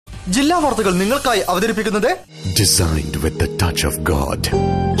ജില്ലാ വാർത്തകൾ നിങ്ങൾക്കായി അവതരിപ്പിക്കുന്നത് Designed with the touch of God.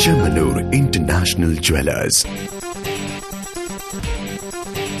 Chemanur International Jewelers.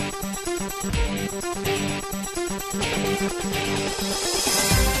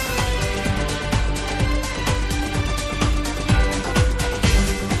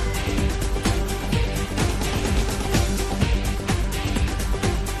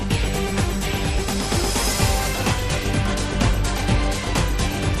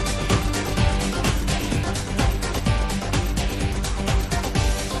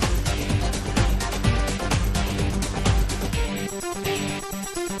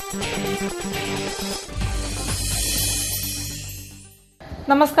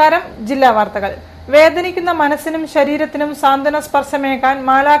 നമസ്കാരം. ജില്ലാ വാർത്തകൾ. വേദനിക്കുന്ന മനസ്സിനും ശരീരത്തിനും സാന്ത്വന സ്പർശമേകാൻ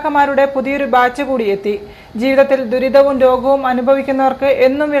മാലാഖമാരുടെ പുതിയൊരു ബാച്ച് കൂടി എത്തി. ജീവിതത്തിൽ ദുരിതവും രോഗവും അനുഭവിക്കുന്നവർക്ക്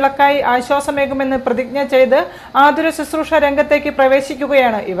എന്നും വിളക്കായി ആശ്വാസമേകുമെന്ന് പ്രതിജ്ഞ ചെയ്ത് ആതുര ശുശ്രൂഷ രംഗത്തേക്ക്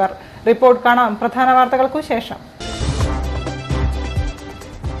പ്രവേശിക്കുകയാണ് ഇവർ. റിപ്പോർട്ട് കാണാം പ്രധാന വാർത്തകൾക്കു ശേഷം.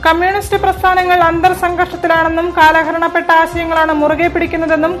 കമ്മ്യൂണിസ്റ്റ് പ്രസ്ഥാനങ്ങൾ അന്തർസംഘർഷത്തിലാണെന്നും കാലഹരണപ്പെട്ട ആശയങ്ങളാണ് മുറുകെ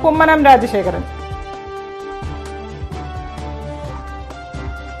പിടിക്കുന്നതെന്നും കുമ്മനം രാജശേഖരൻ.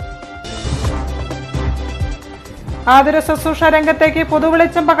 ആതുര ശുശ്രൂഷ രംഗത്തേക്ക്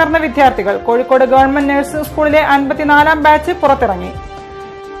പുതുവെളിച്ചം പകർന്ന വിദ്യാർത്ഥികൾ. കോഴിക്കോട് ഗവൺമെന്റ് നഴ്സിംഗ് സ്കൂളിലെ 54-ാം ബാച്ച് പുറത്തിറങ്ങി.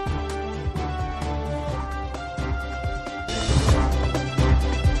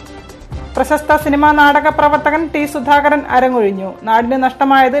 പ്രശസ്ത സിനിമാ നാടക പ്രവർത്തകൻ ടി സുധാകരൻ അരങ്ങൊഴിഞ്ഞു. നാടിന്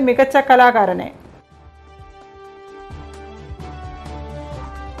നഷ്ടമായത് മികച്ച കലാകാരനെ.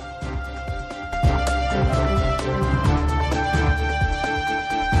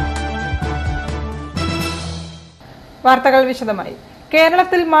 വാർത്തകൾ വിശദമായി.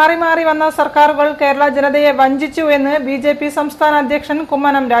 കേരളത്തിൽ മാറി മാറി വന്ന സർക്കാരുകൾ കേരള ജനതയെ വഞ്ചിച്ചു എന്ന് BJP സംസ്ഥാന അധ്യക്ഷൻ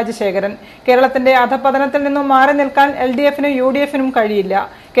കുമ്മനം രാജശേഖരൻ. കേരളത്തിന്റെ അധപതനത്തിൽ നിന്നും മാറി നിൽക്കാൻ LDF-നും UDF-നും കഴിയില്ല.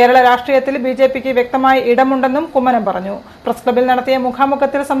 കേരള രാഷ്ട്രീയത്തിൽ BJPക്ക് വ്യക്തമായ ഇടമുണ്ടെന്നും കുമ്മനം പറഞ്ഞു. പ്രസ് ക്ലബിൽ നടത്തിയ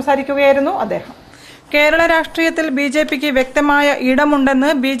മുഖാമുഖത്തിൽ സംസാരിക്കുകയായിരുന്നു അദ്ദേഹം. കേരള രാഷ്ട്രീയത്തിൽ BJPക്ക് വ്യക്തമായ ഇടമുണ്ടെന്ന്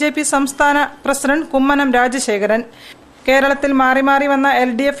BJP സംസ്ഥാന പ്രസിഡന്റ് കുമ്മനം രാജശേഖരൻ. കേരളത്തിൽ മാറി മാറി വന്ന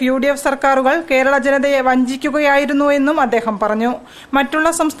LDF, UDF സർക്കാരുകൾ കേരള ജനതയെ വഞ്ചിക്കുകയായിരുന്നു എന്നും അദ്ദേഹം പറഞ്ഞു. മറ്റുള്ള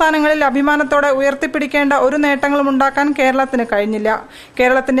സംസ്ഥാനങ്ങളിൽ അഭിമാനത്തോടെ ഉയർത്തിപ്പിടിക്കേണ്ട ഒരു നേട്ടങ്ങളും ഉണ്ടാക്കാൻ കേരളത്തിന് കഴിഞ്ഞില്ല.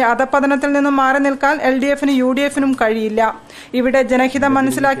 കേരളത്തിന്റെ അധപതനത്തിൽ നിന്നും മാറി നിൽക്കാൻ LDF-നും UDF-നും കഴിയില്ല. ഇവിടെ ജനഹിതം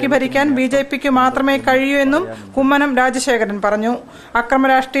മനസ്സിലാക്കി ഭരിക്കാൻ BJPക്ക് മാത്രമേ കഴിയൂ എന്നും കുമ്മനം രാജശേഖരൻ പറഞ്ഞു. അക്രമ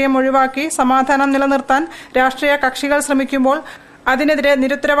രാഷ്ട്രീയം ഒഴിവാക്കി സമാധാനം നിലനിർത്താൻ രാഷ്ട്രീയ കക്ഷികൾ ശ്രമിക്കുമ്പോൾ അതിനെതിരെ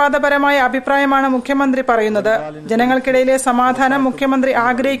നിരുത്തരവാദപരമായ അഭിപ്രായമാണ് മുഖ്യമന്ത്രി പറയുന്നത്. ജനങ്ങൾക്കിടയിലെ സമാധാനം മുഖ്യമന്ത്രി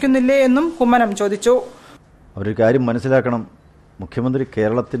ആഗ്രഹിക്കുന്നില്ലേ എന്നും കുമ്മനം ചോദിച്ചു. അവരൊരു കാര്യം മനസ്സിലാക്കണം, മുഖ്യമന്ത്രി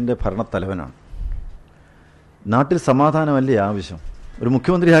കേരളത്തിൻ്റെ ഭരണത്തലവനാണ്. നാട്ടിൽ സമാധാനമല്ലേ ആവശ്യം? ഒരു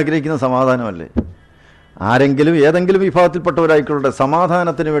മുഖ്യമന്ത്രി ആഗ്രഹിക്കുന്ന സമാധാനമല്ലേ? ആരെങ്കിലും ഏതെങ്കിലും വിഭാഗത്തിൽപ്പെട്ടവരായിക്കൊള്ളട്ടെ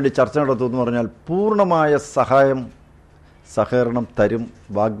സമാധാനത്തിന് വേണ്ടി ചർച്ച നടത്തുമെന്ന് പറഞ്ഞാൽ പൂർണ്ണമായ സഹകരണം തരും,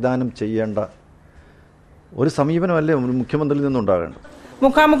 വാഗ്ദാനം ചെയ്യേണ്ട ഒരു സമീപനമല്ലേ ഒരു മുഖ്യമന്ത്രിയിൽ നിന്നുണ്ടാകേണ്ടത്.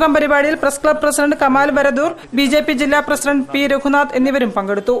 മുഖാമുഖം പരിപാടിയിൽ press club president Kamal Varadoor, BJP ജില്ലാ പ്രസിഡന്റ് P രഘുനാഥ് എന്നിവരും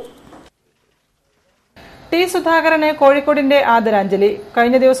പങ്കെടുത്തു. ടി സുധാകരന് കോഴിക്കോടിന്റെ ആദരാഞ്ജലി.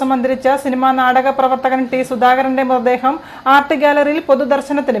 കഴിഞ്ഞ ദിവസം അന്തരിച്ച സിനിമാ നാടക പ്രവർത്തകൻ ടി സുധാകരന്റെ മൃതദേഹം ആർട്ട് ഗാലറിയിൽ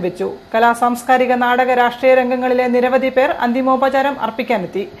പൊതുദർശനത്തിന് വെച്ചു. സാംസ്കാരിക നാടക രാഷ്ട്രീയ രംഗങ്ങളിലെ നിരവധി പേർ അന്തിമോപചാരം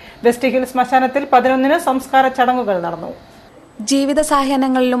അർപ്പിക്കാനെത്തി. വെസ്റ്റ് ഹിൽ ശ്മശാനത്തിൽ 11-ന് സംസ്കാര ചടങ്ങുകൾ നടന്നു. ജീവിത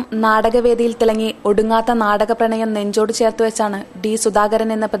സായാഹ്നങ്ങളിലും നാടകവേദിയിൽ തിളങ്ങി ഒടുങ്ങാത്ത നാടക പ്രണയം നെഞ്ചോട് ചേർത്ത് വെച്ചാണ് D സുധാകരൻ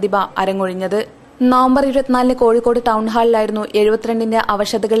എന്ന പ്രതിഭ അരങ്ങൊഴിഞ്ഞത്. November 24 Kozhikode town ഹാളിലായിരുന്നു 72ന്റെ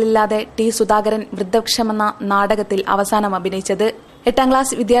അവശതകളില്ലാതെ T Sudhakaran വൃദ്ധക്ഷമെന്ന നാടകത്തിൽ അവസാനം അഭിനയിച്ചത്. 8ാം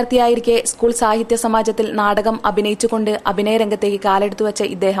ക്ലാസ് വിദ്യാർത്ഥിയായിരിക്കെ സ്കൂൾ സാഹിത്യ സമാജത്തിൽ നാടകം അഭിനയിച്ചുകൊണ്ട് അഭിനയരംഗത്തേക്ക് കാലെടുത്തു വെച്ച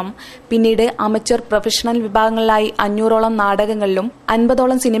ഇദ്ദേഹം പിന്നീട് അമച്വർ, പ്രൊഫഷണൽ വിഭാഗങ്ങളിലായി 500ഓളം നാടകങ്ങളിലും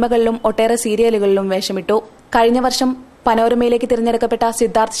 50ഓളം സിനിമകളിലും ഒട്ടേറെ സീരിയലുകളിലും വേഷമിട്ടു. കഴിഞ്ഞ വർഷം പനോരമയിലേക്ക് തിരഞ്ഞെടുക്കപ്പെട്ട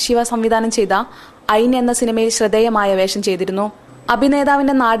സിദ്ധാർത്ഥ് ശിവ സംവിധാനം ചെയ്ത ഐൻ എന്ന സിനിമയിൽ ശ്രദ്ധേയമായ വേഷം ചെയ്തിരുന്നു.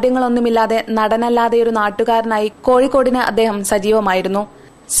 അഭിനേതാവിന്റെ നാട്യങ്ങളൊന്നുമില്ലാതെ നടനല്ലാതെയൊരു നാട്ടുകാരനായി കോഴിക്കോടിന് അദ്ദേഹം സജീവമായിരുന്നു.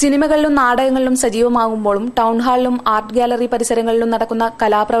 സിനിമകളിലും നാടകങ്ങളിലും സജീവമാകുമ്പോഴും ടൗൺഹാളിലും ആർട്ട് ഗാലറി പരിസരങ്ങളിലും നടക്കുന്ന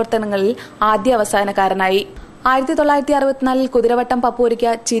കലാപ്രവർത്തനങ്ങളിൽ ആദ്യ അവസാനക്കാരനായി. 1964 കുതിരവട്ടം പപ്പു ഒരുക്കിയ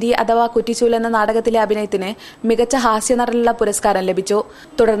ചിരി അഥവാ കുറ്റിച്ചൂൽ എന്ന നാടകത്തിലെ അഭിനയത്തിന് മികച്ച ഹാസ്യനടനുള്ള പുരസ്കാരം ലഭിച്ചു.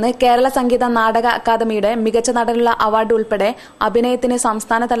 തുടർന്ന് കേരള സംഗീത നാടക അക്കാദമിയുടെ മികച്ച നടനുള്ള അവാർഡ് ഉൾപ്പെടെ അഭിനയത്തിന്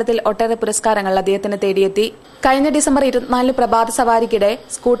സംസ്ഥാന തലത്തിൽ ഒട്ടേറെ പുരസ്കാരങ്ങൾ അദ്ദേഹത്തിന് തേടിയെത്തി. കഴിഞ്ഞ ഡിസംബർ 24 പ്രഭാത സവാരിക്കിടെ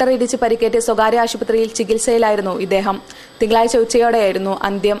സ്കൂട്ടർ ഇടിച്ച് പരിക്കേറ്റ് സ്വകാര്യ ആശുപത്രിയിൽ ചികിത്സയിലായിരുന്നു ഇദ്ദേഹം. തിങ്കളാഴ്ച ഉച്ചയോടെയായിരുന്നു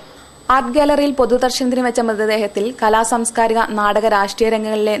അന്ത്യം. ആർട്ട് ഗാലറിയിൽ പൊതുദർശനത്തിന് വെച്ച മൃതദേഹത്തിൽ കലാസാംസ്കാരിക നാടക രാഷ്ട്രീയ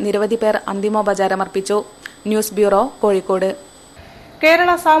രംഗങ്ങളിലെ നിരവധി പേർ അന്തിമോപചാരമർപ്പിച്ചു. News bureau, Kozhikode. കേരള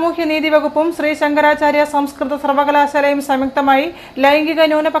സാമൂഹ്യനീതി വകുപ്പും ശ്രീ ശങ്കരാചാര്യ സംസ്കൃത സർവകലാശാലയും സംയുക്തമായി ലൈംഗിക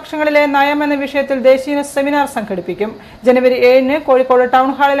ന്യൂനപക്ഷങ്ങളിലെ നയം എന്ന വിഷയത്തിൽ ദേശീയ സെമിനാർ സംഘടിപ്പിക്കും. ജനുവരി 7-ന് കോഴിക്കോട് ടൗൺ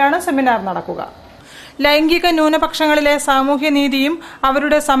ഹാളിലാണ് സെമിനാർ നടക്കുക. ലൈംഗിക ന്യൂനപക്ഷങ്ങളിലെ സാമൂഹ്യനീതിയും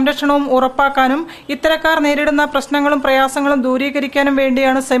അവരുടെ സംരക്ഷണവും ഉറപ്പാക്കാനും ഇത്തരക്കാർ നേരിടുന്ന പ്രശ്നങ്ങളും പ്രയാസങ്ങളും ദൂരീകരിക്കാനും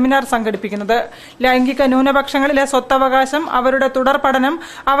വേണ്ടിയാണ് സെമിനാർ സംഘടിപ്പിക്കുന്നത്. ലൈംഗിക ന്യൂനപക്ഷങ്ങളിലെ സ്വത്തവകാശം, അവരുടെ തുടർ പഠനം,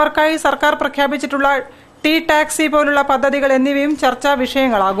 അവർക്കായി സർക്കാർ പ്രഖ്യാപിച്ചിട്ടുള്ള ടാക്സി പോലുള്ള പദ്ധതികൾ എന്നിവയും ചർച്ചാ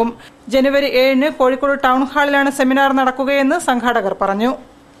വിഷയങ്ങളാകും. ജനുവരി 7-ന് കോഴിക്കോട് ടൗൺ ഹാളിലാണ് സെമിനാർ നടക്കുകയെന്ന് സംഘാടകർ പറഞ്ഞു.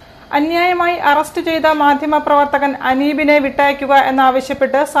 അന്യായമായി അറസ്റ്റ് ചെയ്ത മാധ്യമപ്രവർത്തകൻ അനീബിനെ വിട്ടയക്കുക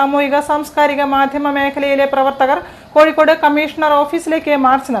എന്നാവശ്യപ്പെട്ട് സാമൂഹിക സാംസ്കാരിക മാധ്യമ മേഖലയിലെ പ്രവർത്തകർ കോഴിക്കോട് കമ്മീഷണർ ഓഫീസിലേക്ക്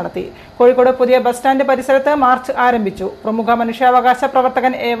മാർച്ച് നടത്തി. കോഴിക്കോട് പുതിയ ബസ് സ്റ്റാൻഡ് പരിസരത്ത് മാർച്ച് ആരംഭിച്ചു. പ്രമുഖ മനുഷ്യാവകാശ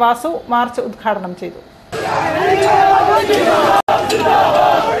പ്രവർത്തകൻ എ വാസു മാർച്ച് ഉദ്ഘാടനം ചെയ്തു.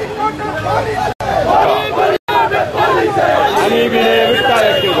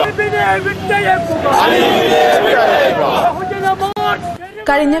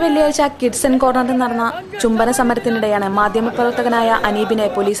 കഴിഞ്ഞ വെള്ളിയാഴ്ച കിഡ്സൺ കോർണറിൽ നടന്ന ചുംബന സമരത്തിനിടെയാണ് മാധ്യമപ്രവർത്തകനായ അനീബിനെ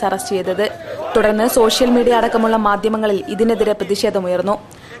പോലീസ് അറസ്റ്റ് ചെയ്തത്. തുടർന്ന് സോഷ്യൽ മീഡിയ അടക്കമുള്ള മാധ്യമങ്ങളിൽ ഇതിനെതിരെ പ്രതിഷേധമുയർന്നു.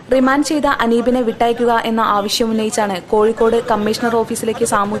 റിമാൻഡ് ചെയ്ത അനീബിനെ വിട്ടയക്കുക എന്ന ആവശ്യമുന്നയിച്ചാണ് കോഴിക്കോട് കമ്മീഷണർ ഓഫീസിലേക്ക്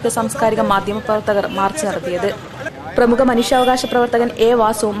സാമൂഹിക സാംസ്കാരിക മാധ്യമപ്രവർത്തകർ മാർച്ച് നടത്തിയത്. പ്രമുഖ മനുഷ്യാവകാശ പ്രവർത്തകൻ എ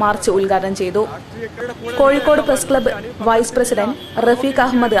വാസു മാർച്ച് ഉദ്ഘാടനം ചെയ്തു. Kozhikode press club vice president Rafeeq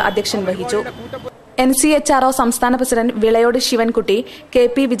Ahmed അധ്യക്ഷൻ വഹിച്ചു. NCHRO സംസ്ഥാന president വിളയോട് Sivankutty,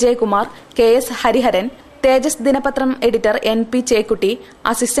 KP Vijayakumar, KS Hariharan, തേജസ് ദിനപത്രം editor NP Chekutty,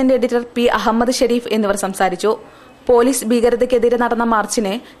 assistant editor P Ahmed Sharif എന്നിവർ സംസാരിച്ചു. പോലീസ് ഭീകരതയ്ക്കെതിരെ നടന്ന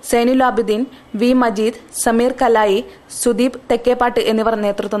മാർച്ചിന് സൈനുൽ ആബിദീൻ, V മജീദ്, സമീർ കലായി, സുദീപ് തെക്കേപ്പാട്ട് എന്നിവർ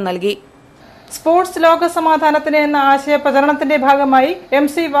നേതൃത്വം നൽകി. സ്പോർട്സ് ലോക സമാധാനത്തിന് എന്ന ആശയ പ്രചരണത്തിന്റെ ഭാഗമായി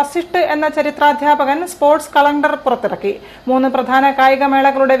MC വസിഷ്ഠ് എന്ന ചരിത്രാധ്യാപകൻ സ്പോർട്സ് കലണ്ടർ പുറത്തിറക്കി. 3 പ്രധാന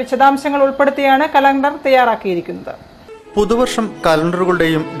കായികമേളകളുടെ വിശദാംശങ്ങൾ ഉൾപ്പെടുത്തിയാണ് കലണ്ടർ തയ്യാറാക്കിയിരിക്കുന്നത്. പുതുവർഷം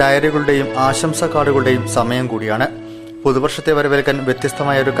കലണ്ടറുകളുടെയും ഡയറികളുടെയും ആശംസാ കാർഡുകളുടെയും സമയം കൂടിയാണ്. പുതുവർഷത്തെ വരവേൽക്കാൻ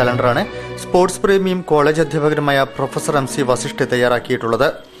വ്യത്യസ്തമായ ഒരു കലണ്ടറാണ് sports പ്രേമിയും college അധ്യാപകനുമായ professor MC Vashisht തയ്യാറാക്കിയിട്ടുള്ളത്.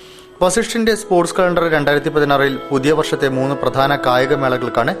 വസിഷ്ഠിന്റെ സ്പോർട്സ് കലണ്ടർ 2016 പുതിയ വർഷത്തെ 3 പ്രധാന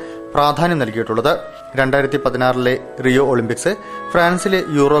കായികമേളകൾക്കാണ് പ്രാധാന്യം നൽകിയിട്ടുള്ളത്. 2016 റിയോ ഒളിമ്പിക്സ്, ഫ്രാൻസിലെ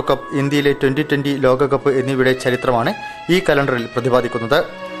യൂറോ കപ്പ്, ഇന്ത്യയിലെ 2020 ലോകകപ്പ് എന്നിവയുടെ ചരിത്രമാണ് ഈ കലണ്ടറിൽ പ്രതിപാദിക്കുന്നത്.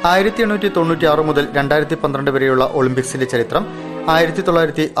 1896 മുതൽ 2012 വരെയുള്ള ഒളിമ്പിക്സിന്റെ ചരിത്രം,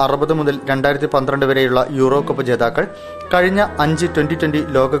 1960 മുതൽ 2012 വരെയുള്ള യൂറോ കപ്പ് ജേതാക്കൾ, കഴിഞ്ഞ 5 2020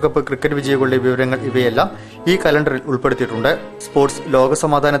 ലോകകപ്പ് ക്രിക്കറ്റ് വിജയികളുടെ വിവരങ്ങൾ ഇവയെല്ലാം ഈ കലണ്ടറിൽ ഉൾപ്പെടുത്തിയിട്ടുണ്ട്. സ്പോർട്സ്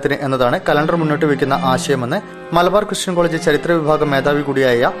ലോകസമാധാനത്തിന് എന്നതാണ് കലണ്ടർ മുന്നോട്ട് വയ്ക്കുന്ന ആശയമെന്ന് മലബാർ ക്രിസ്ത്യൻ കോളേജ് ചരിത്ര വിഭാഗം മേധാവി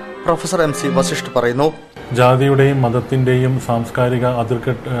കൂടിയായ പ്രൊഫസർ MC വസിഷ്ഠ് പറയുന്നു. ജാതിയുടെയും മതത്തിന്റെയും സാംസ്കാരിക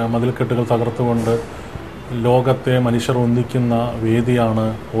മതിൽക്കെട്ടുകൾ തകർത്തുകൊണ്ട് ലോകത്തെ മനുഷ്യർ ഒന്നിക്കുന്ന വേദിയാണ്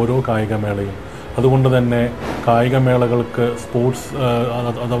ഓരോ കായികമേളയും. അതുകൊണ്ട് തന്നെ കായികമേളകൾക്ക്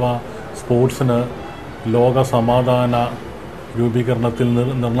സ്പോർട്സിന് ലോക സമാധാന രൂപീകരണത്തിൽ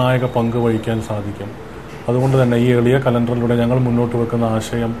നിർണായക പങ്ക് വഹിക്കാൻ സാധിക്കും. അതുകൊണ്ട് തന്നെ ഈ എളിയ കലണ്ടറിലൂടെ ഞങ്ങൾ മുന്നോട്ട് വെക്കുന്ന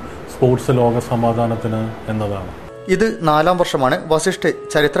ആശയം സ്പോർട്സ് ലോക സമാധാനത്തിന് എന്നതാണ്. ഇത് 4ാം വർഷമാണ് വസിഷ്ഠ്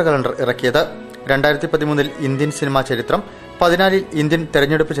ചരിത്ര കലണ്ടർ ഇറക്കിയത്. 2013 ഇന്ത്യൻ സിനിമാ ചരിത്രം, 14 ഇന്ത്യൻ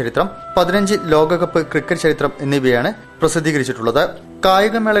തെരഞ്ഞെടുപ്പ് ചരിത്രം, 15 ലോകകപ്പ് ക്രിക്കറ്റ് ചരിത്രം എന്നിവയാണ് പ്രസിദ്ധീകരിച്ചിട്ടുള്ളത്.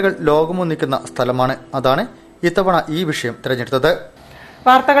 കായികമേളകൾ ലോകമൊന്നിക്കുന്ന സ്ഥലമാണ്. അതാണ് ഇത്തവണ ഈ വിഷയം തിരഞ്ഞെടുത്തത്.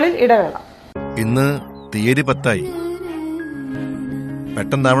 വാർത്തകളിൽ ഇടവേള. ഇന്ന് തീയതി 10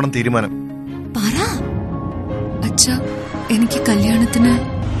 പെട്ടെന്നാവണം തീരുമാനം. എനിക്ക്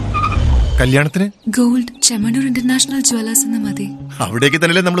കല്യാണത്തിന് ഗോൾഡ് ചെമ്മണ്ണൂർ ഇന്റർനാഷണൽ ജ്വല്ലേഴ്സ് എന്ന് മതി. അവിടേക്ക്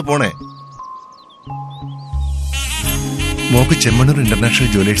തന്നെയല്ലേ നമ്മൾ പോണേ. മോക്ക് ചെമ്മണ്ണൂർ ഇന്റർനാഷണൽ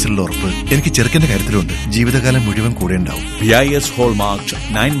ജ്വല്ലേഴ്സിലുള്ള ഉറപ്പ് എനിക്ക് ചെറുക്കന്റെ കാര്യത്തിലുണ്ട്. ജീവിതകാലം മുഴുവൻ കൂടെ ഉണ്ടാവും. BIS ഹോൾമാർക്ക്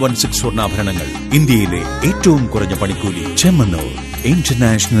 916 സ്വർണ്ണാഭരണങ്ങൾ, ഇന്ത്യയിലെ ഏറ്റവും കുറഞ്ഞ പണിക്കൂലി. Chemmanur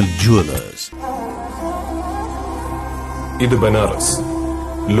international Jewellers. ഇത് ബനാറസ്,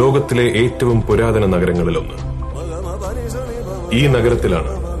 ലോകത്തിലെ ഏറ്റവും പുരാതന നഗരങ്ങളിലൊന്ന്. ഈ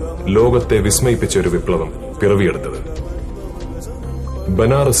നഗരത്തിലാണ് ലോകത്തെ വിസ്മയിപ്പിച്ച ഒരു വിപ്ലവം പിറവിയെടുത്തത്.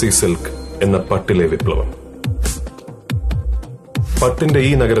 ബനാറസി സിൽക്ക് എന്ന പട്ടിലെ വിപ്ലവം. പട്ടിന്റെ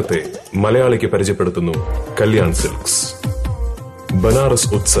ഈ നഗരത്തെ മലയാളിക്ക് പരിചയപ്പെടുത്തുന്നു കല്യാൺ സിൽക്സ്. ബനാറസ്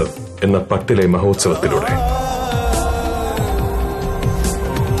ഉത്സവ് എന്ന പട്ടിലെ മഹോത്സവത്തിലൂടെ.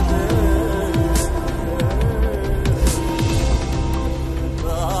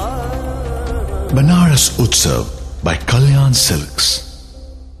 Banaras Utsav by Kalyan Silks.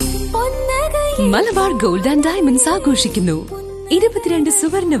 Malabar gold and diamonds ആഘോഷിക്കുന്നു 22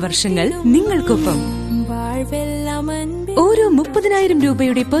 സുവർണ വർഷങ്ങൾ നിങ്ങൾക്കൊപ്പം. ഓരോ 30,000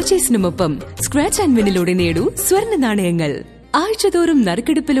 രൂപയുടെ പർച്ചേസിനുമൊപ്പം സ്ക്രാച്ച് ആൻഡ് വിന്നിലൂടെ നേടൂ സ്വർണ്ണ നാണയങ്ങൾ. ആഴ്ചതോറും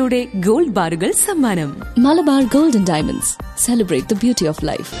നറുക്കെടുപ്പിലൂടെ ഗോൾഡ് ബാറുകൾ സമ്മാനം. Malabar golden diamonds, celebrate the beauty of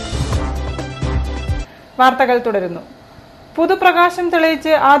life. വാർത്തകൾ തുടരുന്നു. പുതുപ്രകാശം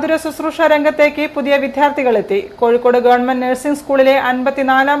തെളിയിച്ച് ആതുര ശുശ്രൂഷ രംഗത്തേക്ക് പുതിയ വിദ്യാർത്ഥികളെത്തി. കോഴിക്കോട് ഗവൺമെന്റ് നഴ്സിംഗ് സ്കൂളിലെ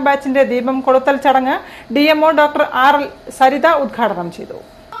 54ാം ബാച്ചിന്റെ ദീപം കൊളുത്തൽ ചടങ്ങ് DMO ഡോക്ടർ RL സരിത ഉദ്ഘാടനം ചെയ്തു.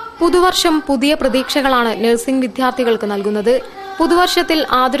 പുതുവർഷം പുതിയ പ്രതീക്ഷകളാണ് നഴ്സിംഗ് വിദ്യാർത്ഥികൾക്ക് നൽകുന്നത്. പുതുവർഷത്തിൽ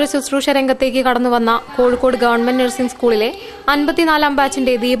ആതുര ശുശ്രൂഷ രംഗത്തേക്ക് കടന്നുവന്ന കോഴിക്കോട് ഗവൺമെന്റ് നഴ്സിംഗ് സ്കൂളിലെ 54ാം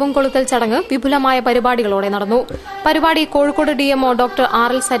ബാച്ചിന്റെ ദീപം കൊളുത്തൽ ചടങ്ങ് വിപുലമായ പരിപാടികളോടെ നടന്നു. പരിപാടി Kozhikode DMO doctor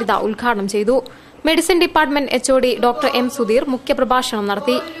RL Saritha ഉദ്ഘാടനം ചെയ്തു. Medicine department HOD doctor M Sudheer മുഖ്യപ്രഭാഷണം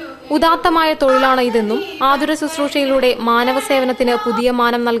നടത്തി. ഉദാത്തമായ തൊഴിലാണ് ഇതെന്നും ആതുര ശുശ്രൂഷയിലൂടെ മാനവ സേവനത്തിന് പുതിയ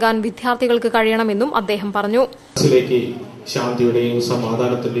മാനം നൽകാൻ വിദ്യാർത്ഥികൾക്ക് കഴിയണമെന്നും അദ്ദേഹം പറഞ്ഞു. ശാന്തിയുടെയും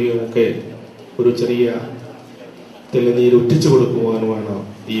സമാധാനത്തിന്റെയും ഒക്കെ ഒരു ചെറിയ തെളിനീര് ഒറ്റിച്ചു കൊടുക്കുവാനുമാണ്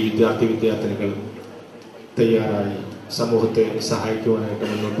ഈ വിദ്യാർത്ഥിനികൾ തയ്യാറായി സമൂഹത്തെ സഹായിക്കുവാനായിട്ട്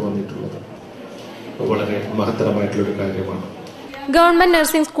മുന്നോട്ട് വന്നിട്ടുള്ളത്. വളരെ മഹത്തരമായിട്ടുള്ളൊരു കാര്യമാണ്. Government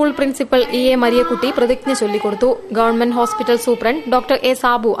nursing school principal EA Mariyakutty പ്രതിജ്ഞ ചൊല്ലിക്കൊടുത്തു. Government hospital superintendent doctor A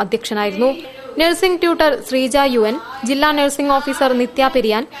Sabu അധ്യക്ഷനായിരുന്നു. നഴ്സിംഗ് ട്യൂട്ടർ ശ്രീജ UN, ജില്ലാ നഴ്സിംഗ് ഓഫീസർ നിത്യ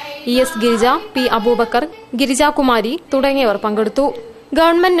പെരിയാൻ, ES ഗിരിജ, P അബൂബക്കർ, ഗിരിജാകുമാരി തുടങ്ങിയവർ പങ്കെടുത്തു.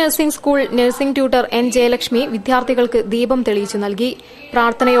 Government nursing school nursing tutor N Jayalakshmi വിദ്യാർത്ഥികൾക്ക് ദീപം തെളിയിച്ചു നൽകി.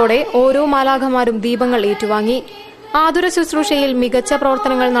 പ്രാർത്ഥനയോടെ ഓരോ മാലാഖമാരും ദീപങ്ങൾ ഏറ്റുവാങ്ങി. ആതുര ശുശ്രൂഷയിൽ മികച്ച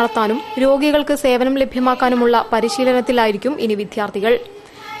പ്രവർത്തനങ്ങൾ നടത്താനും രോഗികൾക്ക് സേവനം ലഭ്യമാക്കാനുമുള്ള പരിശീലനത്തിലായിരിക്കും ഇനി വിദ്യാർത്ഥികൾ.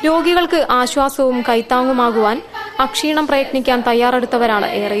 രോഗികൾക്ക് ആശ്വാസവും കൈത്താങ്ങുമാകുവാൻ അക്ഷീണം പ്രയത്നിക്കാൻ തയ്യാറെടുത്തവരാണ്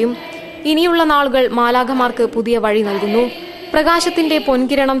ഏറെയും. ഇനിയുള്ള നാളുകൾ മാലാഖമാർക്ക് പുതിയ വഴി നൽകുന്നു. പ്രകാശത്തിന്റെ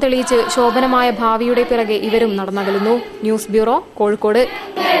പൊൻകിരണം തെളിയിച്ച് ശോഭനമായ ഭാവിയുടെ പിറകെ ഇവരും നടന്നകലുന്നു. News bureau, Kozhikode.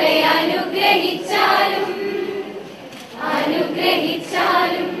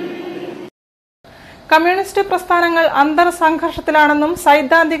 കമ്മ്യൂണിസ്റ്റ് പ്രസ്ഥാനങ്ങൾ അന്തർസംഘർഷത്തിലാണെന്നും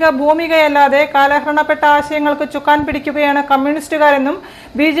സൈദ്ധാന്തിക ഭൂമികയല്ലാതെ കാലഹരണപ്പെട്ട ആശയങ്ങൾക്ക് ചുക്കാൻ പിടിക്കുകയാണ് കമ്മ്യൂണിസ്റ്റുകാരെന്നും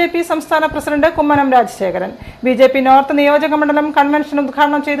BJP സംസ്ഥാന president Kummanam Rajasekharan. BJP north നിയോജക മണ്ഡലം കൺവെൻഷൻ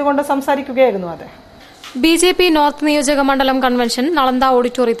ഉദ്ഘാടനം ചെയ്തുകൊണ്ട് സംസാരിക്കുകയായിരുന്നു അദ്ദേഹം. BJP നോർത്ത് നിയോജക മണ്ഡലം കൺവെൻഷൻ നളന്ദ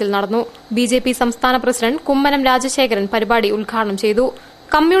ഓഡിറ്റോറിയത്തിൽ നടന്നു. BJP സംസ്ഥാന പ്രസിഡന്റ് കുമ്മനം രാജശേഖരൻ പരിപാടി ഉദ്ഘാടനം ചെയ്തു.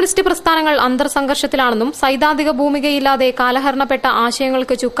 കമ്മ്യൂണിസ്റ്റ് പ്രസ്ഥാനങ്ങൾ അന്തർസംഘർഷത്തിലാണെന്നും സൈദ്ധാന്തിക ഭൂമികയില്ലാതെ കാലഹരണപ്പെട്ട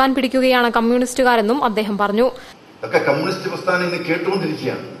ആശയങ്ങൾക്ക് ചുക്കാൻ പിടിക്കുകയാണ് കമ്മ്യൂണിസ്റ്റുകാരെന്നും അദ്ദേഹം പറഞ്ഞു. കമ്മ്യൂണിസ്റ്റ് പ്രസ്ഥാനം ഇന്ന്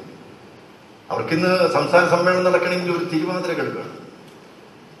കേട്ടുകൊണ്ടിരിക്കുകയാണ്. അവർക്കിന്ന് സംസ്ഥാന സമ്മേളനം നടക്കണമെങ്കിൽ ഒരു തിരുവാതിര കേൾക്കണം.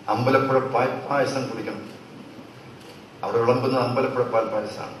 അമ്പലപ്പുഴ പായസം കുടിക്കണം. അവിടെ വിളമ്പുന്ന അമ്പലപ്പുഴ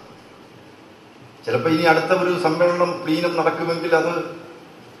പായസമാണ്. ചിലപ്പോൾ ഇനി അടുത്ത ഒരു സമ്മേളനം പ്ലീനം നടക്കുമെങ്കിൽ അത്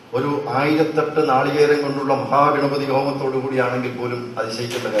ഒരു 1008 നാളികേരം കൊണ്ടുള്ള മഹാഗണപതി ഹോമത്തോടു കൂടിയാണെങ്കിൽ പോലും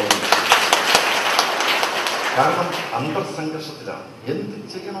അതിശയിക്കേണ്ട കാര്യമില്ല. കാരണം അന്തർസംഘർഷത്തിലാണ്. എന്ത്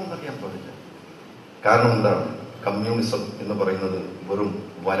ചെയ്യണമെന്നറിയാൻ പാടില്ല. കാരണം എന്താണ്? കമ്മ്യൂണിസം എന്ന് പറയുന്നത് വെറും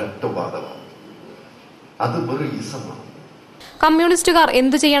വരട്ടുവാദമാണ്. അത് വെറും ഇസമാണ്. കമ്മ്യൂണിസ്റ്റുകാർ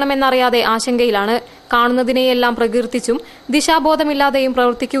എന്തു ചെയ്യണമെന്നറിയാതെ ആശങ്കയിലാണ്. കാണുന്നതിനെയെല്ലാം പ്രകീർത്തിച്ചും ദിശാബോധമില്ലാതെയും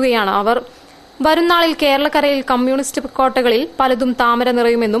പ്രവർത്തിക്കുകയാണ് അവർ. വരുംനാളിൽ കേരളക്കരയിൽ കമ്മ്യൂണിസ്റ്റ് കോട്ടകളിൽ പലതും താമര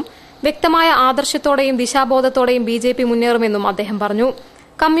നിറയുമെന്നും വ്യക്തമായ ആദർശത്തോടെയും ദിശാബോധത്തോടെയും BJP മുന്നേറുമെന്നും അദ്ദേഹം പറഞ്ഞു.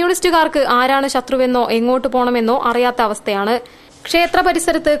 കമ്മ്യൂണിസ്റ്റുകാർക്ക് ആരാണ് ശത്രുവെന്നോ എങ്ങോട്ട് പോകണമെന്നോ അറിയാത്ത അവസ്ഥയാണ്. ക്ഷേത്ര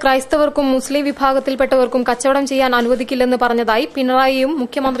പരിസരത്ത് ക്രൈസ്തവർക്കും മുസ്ലിം വിഭാഗത്തിൽപ്പെട്ടവർക്കും കച്ചവടം ചെയ്യാൻ അനുവദിക്കില്ലെന്ന് പറഞ്ഞതായി പിണറായിയും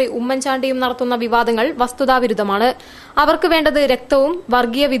മുഖ്യമന്ത്രി ഉമ്മൻചാണ്ടിയും നടത്തുന്ന വിവാദങ്ങൾ വസ്തുതാവിരുദ്ധമാണ്. അവർക്ക് വേണ്ടത് രക്തവും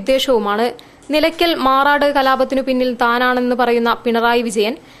വർഗീയ വിദ്വേഷവുമാണ്. നിലയ്ക്കൽ മാറാട് കലാപത്തിനു പിന്നിൽ താനാണെന്ന് പറയുന്ന പിണറായി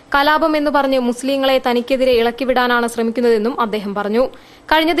വിജയൻ കലാപം എന്ന് പറഞ്ഞ് മുസ്ലിങ്ങളെ തനിക്കെതിരെ ഇളക്കിവിടാനാണ് ശ്രമിക്കുന്നതെന്നും അദ്ദേഹം പറഞ്ഞു.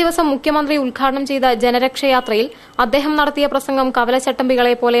 കഴിഞ്ഞ ദിവസം മുഖ്യമന്ത്രി ഉദ്ഘാടനം ചെയ്ത ജനരക്ഷയാത്രയിൽ അദ്ദേഹം നടത്തിയ പ്രസംഗം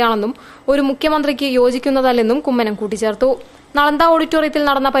കവലച്ചട്ടമ്പികളെ പോലെയാണെന്നും ഒരു മുഖ്യമന്ത്രിക്ക് യോജിക്കുന്നതല്ലെന്നും കുമ്മനം കൂട്ടിച്ചേർത്തു. നളന്ദ ഓഡിറ്റോറിയത്തിൽ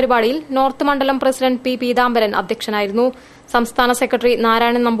നടന്ന പരിപാടിയിൽ നോർത്ത് മണ്ഡലം പ്രസിഡന്റ് P പീതാംബരൻ അധ്യക്ഷനായിരുന്നു. സംസ്ഥാന secretary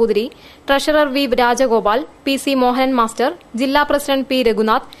Narayanan Namboothiri, treasurer V Rajagopal, PC Mohanan master, ജില്ലാ president P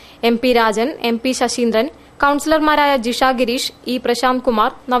Raghunath, MP Rajan, MP Saseendran, കൌൺസിലർമാരായ Jisha Girish, E Prashant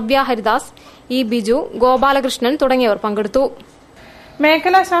Kumar, Navya Haridas, E Biju, Gopalakrishnan തുടങ്ങിയവർ പങ്കെടുത്തു.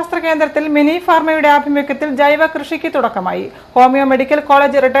 മേഖലാ ശാസ്ത്ര കേന്ദ്രത്തിൽ മിനി ഫാർമയുടെ ആഭിമുഖ്യത്തിൽ ജൈവ കൃഷിക്ക് തുടക്കമായി. Homeo medical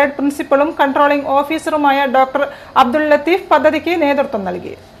college retired പ്രിൻസിപ്പളും controlling ഓഫീസറുമായ doctor Abdul Latheef പദ്ധതിക്ക് നേതൃത്വം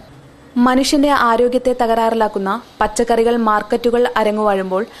നൽകി. മനുഷ്യന്റെ ആരോഗ്യത്തെ തകരാറിലാക്കുന്ന പച്ചക്കറികൾ മാർക്കറ്റുകൾ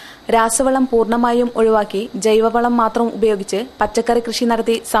അരങ്ങുവാഴുമ്പോൾ രാസവളം പൂർണ്ണമായും ഒഴിവാക്കി ജൈവവളം മാത്രം ഉപയോഗിച്ച് പച്ചക്കറി കൃഷി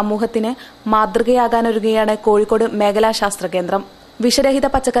നടത്തി സമൂഹത്തിന് മാതൃകയാകാനൊരുങ്ങുകയാണ് കോഴിക്കോട് മേഖലാ ശാസ്ത്ര കേന്ദ്രം. വിഷരഹിത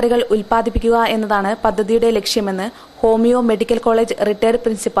പച്ചക്കറികൾ ഉൽപ്പാദിപ്പിക്കുക എന്നതാണ് പദ്ധതിയുടെ ലക്ഷ്യമെന്ന് homeo medical college retired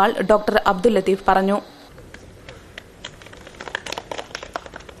principal doctor Abdul Latheef പറഞ്ഞു.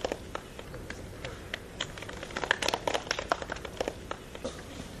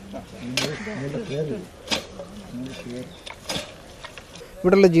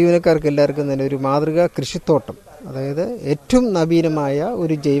 ഇവിടെയുള്ള ജീവനക്കാർക്ക് എല്ലാവർക്കും തന്നെ ഒരു മാതൃകാ കൃഷിത്തോട്ടം, അതായത് ഏറ്റവും നവീനമായ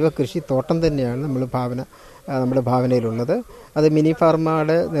ഒരു ജൈവ കൃഷിത്തോട്ടം തന്നെയാണ് നമ്മുടെ ഭാവനയിലുള്ളത്. അത് മിനി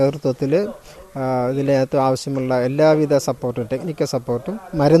ഫാർമയുടെ നേതൃത്വത്തിൽ ഇതിനകത്ത് ആവശ്യമുള്ള എല്ലാവിധ സപ്പോർട്ടും, ടെക്നിക്കൽ സപ്പോർട്ടും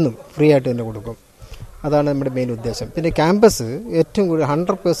മരുന്നും ഫ്രീ ആയിട്ട് തന്നെ കൊടുക്കും. അതാണ് നമ്മുടെ മെയിൻ ഉദ്ദേശം. പിന്നെ ക്യാമ്പസ് ഏറ്റവും കൂടുതൽ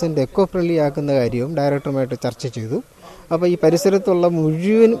 100% എക്കോ ഫ്രണ്ട്ലി ആക്കുന്ന കാര്യവും ഡയറക്ടറുമായിട്ട് ചർച്ച ചെയ്തു. അപ്പോൾ ഈ പരിസരത്തുള്ള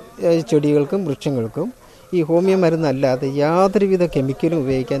മുഴുവൻ ചെടികൾക്കും വൃക്ഷങ്ങൾക്കും ഈ ഹോമിയോ മരുന്നല്ലാതെ യാതൊരുവിധ കെമിക്കലും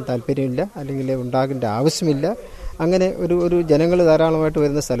ഉപയോഗിക്കാൻ താല്പര്യമില്ല, അല്ലെങ്കിൽ ഉണ്ടാകേണ്ട ആവശ്യമില്ല. അങ്ങനെ ഒരു ജനങ്ങൾ ധാരാളമായിട്ട്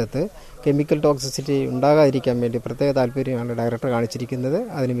വരുന്ന സ്ഥലത്ത് കെമിക്കൽ ടോക്സിസിറ്റി ഉണ്ടാകാതിരിക്കാൻ വേണ്ടി പ്രത്യേക താല്പര്യമാണ് ഡയറക്ടർ കാണിച്ചിരിക്കുന്നത്.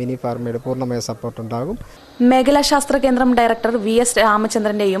 അതിന് മിനി ഫാർമയുടെ പൂർണ്ണമായ സപ്പോർട്ട് ഉണ്ടാകും. മേഖലാ ശാസ്ത്ര കേന്ദ്രം ഡയറക്ടർ VS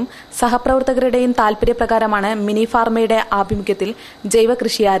രാമചന്ദ്രന്റെയും സഹപ്രവർത്തകരുടെയും താൽപര്യപ്രകാരമാണ് മിനി ഫാർമയുടെ ആഭിമുഖ്യത്തിൽ ജൈവ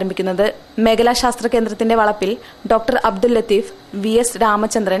കൃഷി ആരംഭിക്കുന്നത്. മേഖലാ ശാസ്ത്ര കേന്ദ്രത്തിന്റെ വളപ്പിൽ ഡോക്ടർ അബ്ദുൽ ലത്തീഫ്, VS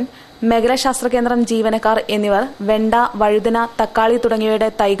രാമചന്ദ്രൻ, മേഖലാ ശാസ്ത്ര കേന്ദ്രം ജീവനക്കാർ എന്നിവർ വെണ്ട, വഴുതന, തക്കാളി തുടങ്ങിയവയുടെ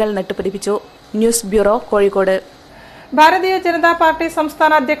തൈകൾ നട്ടുപിടിപ്പിച്ചു. News bureau, Kozhikode. Bharatiya Janata party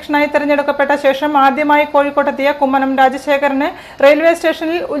സംസ്ഥാന അധ്യക്ഷനായി തെരഞ്ഞെടുക്കപ്പെട്ട ശേഷം ആദ്യമായി കോഴിക്കോട്ടെത്തിയ കുമ്മനം രാജശേഖരന് റെയിൽവേ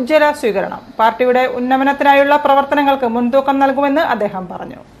സ്റ്റേഷനിൽ ഉജ്ജ്വല സ്വീകരണം. പാർട്ടിയുടെ ഉന്നമനത്തിനായുള്ള പ്രവർത്തനങ്ങൾക്ക് മുൻതൂക്കം നൽകുമെന്ന് അദ്ദേഹം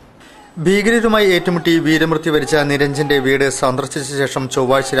പറഞ്ഞു. ഭീകരരുമായി ഏറ്റുമുട്ടി വീരമൃത്യു വരിച്ച നിരഞ്ജന്റെ വീട് സന്ദർശിച്ച ശേഷം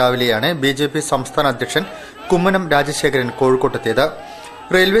ചൊവ്വാഴ്ച രാവിലെയാണ് BJP സംസ്ഥാന അധ്യക്ഷൻ കുമ്മനം രാജശേഖരൻ കോഴിക്കോട്ടെത്തിയത്.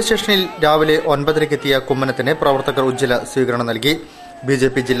 റെയിൽവേ സ്റ്റേഷനിൽ രാവിലെ 9:30 എത്തിയ കുമ്മനത്തിന് പ്രവർത്തകർ ഉജ്ജ്വല സ്വീകരണം നൽകി.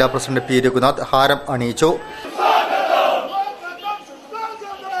 BJP ജില്ലാ പ്രസിഡന്റ് P. രഘുനാഥ് ഹാരം അണിയിച്ചു.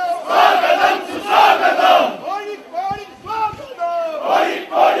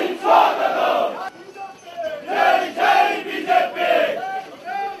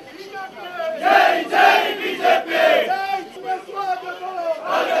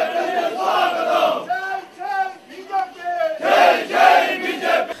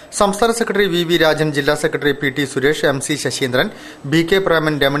 സംസ്ഥാന സെക്രട്ടറി VV രാജൻ, ജില്ലാ secretary PT Suresh, MC Saseendran, BK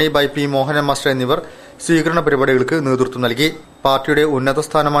Preman, രമണിബായ്, P. Mohanan master എന്നിവർ സ്വീകരണ പരിപാടികൾക്ക് നേതൃത്വം നൽകി. പാർട്ടിയുടെ ഉന്നത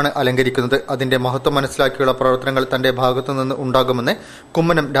സ്ഥാനമാണ് അലങ്കരിക്കുന്നത്. അതിന്റെ മഹത്വം മനസ്സിലാക്കിയുള്ള പ്രവർത്തനങ്ങൾ തന്റെ ഭാഗത്തുനിന്ന് ഉണ്ടാകുമെന്ന്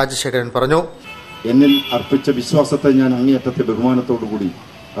കുമ്മനം രാജശേഖരൻ പറഞ്ഞു. എന്നിൽ അർപ്പിച്ച വിശ്വാസത്തെ ഞാൻ അങ്ങേയറ്റത്തെ ബഹുമാനത്തോടുകൂടി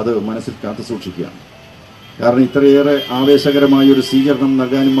അത് മനസ്സിൽ കാത്തു സൂക്ഷിക്കുകയാണ്. കാരണം ഇത്രയേറെ ആവേശകരമായ ഒരു സ്വീകരണം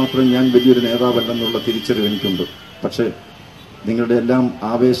നൽകാനും മാത്രം ഞാൻ വലിയൊരു നേതാവല്ലെന്നുള്ള തിരിച്ചറിവ് എനിക്കുണ്ട്. പക്ഷേ നിങ്ങളുടെ എല്ലാം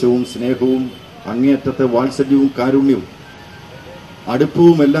ആവേശവും സ്നേഹവും അങ്ങേയറ്റത്തെ വാത്സല്യവും കാരുണ്യവും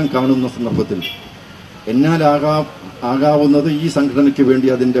അടുപ്പവും എല്ലാം കാണുന്ന സന്ദർഭത്തിൽ എന്നാൽ ആകാവുന്നത് ഈ സംഘടനയ്ക്ക് വേണ്ടി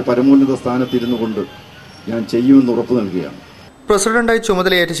അതിന്റെ പരമോന്നത സ്ഥാനത്തിരുന്നു കൊണ്ട് ഞാൻ ചെയ്യുമെന്ന് ഉറപ്പു നൽകുകയാണ്. പ്രസിഡന്റായി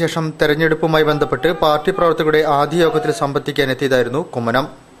ചുമതലയേറ്റ ശേഷം തെരഞ്ഞെടുപ്പുമായി ബന്ധപ്പെട്ട് പാർട്ടി പ്രവർത്തകരുടെ ആദ്യ യോഗത്തിൽ സംബന്ധിക്കാനെത്തിയതായിരുന്നു കുമ്മനം.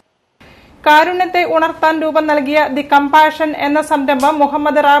 കാരുണ്യത്തെ ഉണർത്താൻ രൂപം നൽകിയ ദി കമ്പാഷൻ എന്ന സംരംഭം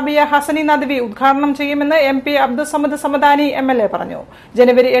മുഹമ്മദ് റാബിയ ഹസനി നദ്വി ഉദ്ഘാടനം ചെയ്യുമെന്ന് MP അബ്ദുസമദ് സമദാനി MLA പറഞ്ഞു.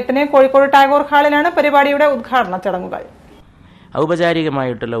 ജനുവരി 8 കോഴിക്കോട് ടാഗോർ ഹാളിലാണ് പരിപാടിയുടെ ഉദ്ഘാടന ചടങ്ങുകൾ.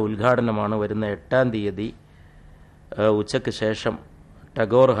 ഔപചാരികമായിട്ടുള്ള ഉദ്ഘാടനമാണ് വരുന്ന 8-ാം തീയതി ഉച്ചയ്ക്ക് ശേഷം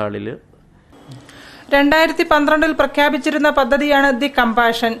ടാഗോർ ഹാളിൽ. 2012 പ്രഖ്യാപിച്ചിരുന്ന പദ്ധതിയാണ് ദി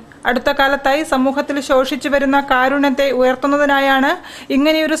കമ്പാഷൻ. അടുത്ത കാലത്തായി സമൂഹത്തിൽ ശോഷിച്ചു വരുന്ന കാരുണ്യത്തെ ഉയർത്തുന്നതിനായാണ്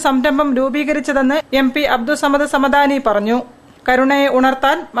ഇങ്ങനെയൊരു സംരംഭം രൂപീകരിച്ചതെന്ന് MP അബ്ദുസമദ് സമദാനി പറഞ്ഞു. കരുണയെ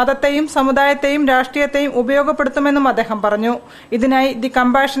ഉണർത്താൻ മതത്തെയും സമുദായത്തെയും രാഷ്ട്രീയത്തെയും ഉപയോഗപ്പെടുത്തുമെന്നും അദ്ദേഹം പറഞ്ഞു. ഇതിനായി ദി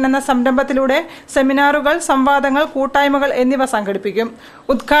കമ്പാഷൻ എന്ന സംരംഭത്തിലൂടെ സെമിനാറുകൾ, സംവാദങ്ങൾ, കൂട്ടായ്മകൾ എന്നിവ സംഘടിപ്പിക്കും.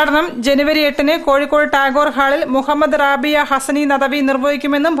 ഉദ്ഘാടനം ജനുവരി 8 കോഴിക്കോട് ടാഗോർ ഹാളിൽ മുഹമ്മദ് റാബിയ ഹസനി നദവി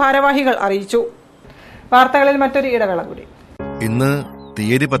നിർവഹിക്കുമെന്നും ഭാരവാഹികൾ അറിയിച്ചു. വാർത്തകളിൽ മറ്റൊരു ഇടവേള കൂടി. ഇന്ന്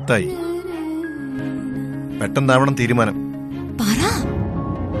തീയതി 10 പെട്ടെന്നാവണം തീരുമാനം.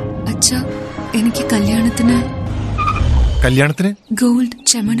 എനിക്ക് കല്യാണത്തിന് ഗോൾഡ്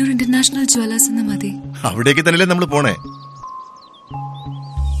ചെമ്മണ്ണൂർ ഇന്റർനാഷണൽ ജ്വല്ലേഴ്സ് എന്ന് മതി. അവിടേക്ക് തന്നെയല്ലേ നമ്മൾ പോണേ.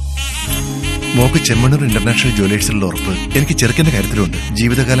 മോക്ക് ചെമ്മണ്ണൂർ ഇന്റർനാഷണൽ ജ്വല്ലേഴ്സിലുള്ള ഉറപ്പ് എനിക്ക് ചെറുക്കന്റെ കാര്യത്തിലുണ്ട്.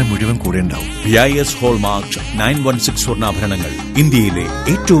 ജീവിതകാലം മുഴുവൻ കൂടെ ഉണ്ടാവും. BIS ഹോൾമാർക്ക് 916 സ്വർണ്ണാഭരണങ്ങൾ, ഇന്ത്യയിലെ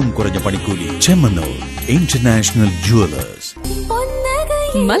ഏറ്റവും കുറഞ്ഞ പണിക്കൂലി. Chemmanur international Jewellers.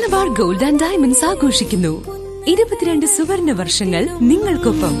 Malabar gold and diamonds ആഘോഷിക്കുന്നു 22 സുവർണ വർഷങ്ങൾ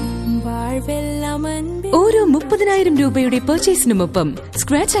നിങ്ങൾക്കൊപ്പം. ഓരോ 30,000 രൂപയുടെ പർച്ചേസിനുമൊപ്പം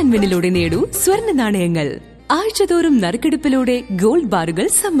സ്ക്രാച്ച് ആൻഡ് വിന്നിലൂടെ നേടൂ സ്വർണ്ണ നാണയങ്ങൾ. ആഴ്ചതോറും നറുക്കെടുപ്പിലൂടെ ഗോൾഡ് ബാറുകൾ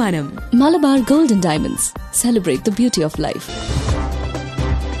സമ്മാനം. Malabar gold and diamonds, celebrate the beauty of life.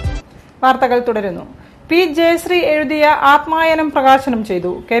 വാർത്തകൾ തുടരുന്നു. P. ജയശ്രീ എഴുതിയ ആത്മായനം പ്രകാശനം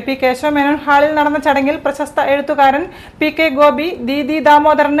ചെയ്തു. KP കേശവമേനോൻ ഹാളിൽ നടന്ന ചടങ്ങിൽ പ്രശസ്ത എഴുത്തുകാരൻ PK ഗോപി ദീദി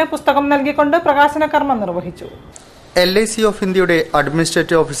ദാമോദരന് പുസ്തകം നൽകിക്കൊണ്ട് പ്രകാശന കർമ്മം നിർവഹിച്ചു. LIC ഓഫ് ഇന്ത്യയുടെ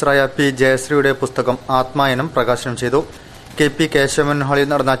അഡ്മിനിസ്ട്രേറ്റീവ് ഓഫീസറായ P. ജയശ്രീയുടെ പുസ്തകം ആത്മായനം പ്രകാശനം ചെയ്തു. KP കേശവമേനോൻ ഹാളിൽ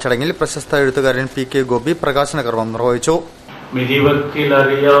നടന്ന ചടങ്ങിൽ പ്രശസ്ത എഴുത്തുകാരൻ PK ഗോപി പ്രകാശന കർമ്മം നിർവഹിച്ചു.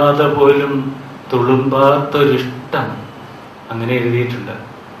 മിഴിവക്കിലറിയാതെ പോലും തുളുമ്പാത്തൊരിഷ്ടം അങ്ങനെ എഴുതിയിട്ടുണ്ട്.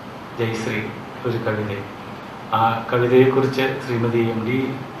 ജയശ്രീ ഒരു കവിത. ആ കവിതയെക്കുറിച്ച് ശ്രീമതി MD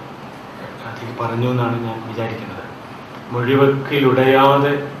പറഞ്ഞു എന്നാണ് ഞാൻ വിചാരിക്കുന്നത്.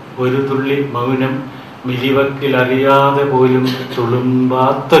 മൊഴിവക്കിലുടയാതെ ഒരു തുള്ളി മൗനം, മിഴിവക്കിലറിയാതെ പോലും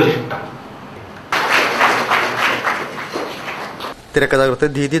തുളുമ്പാത്തൊരിഷ്ടം. തിരക്കഥാകൃത്ത്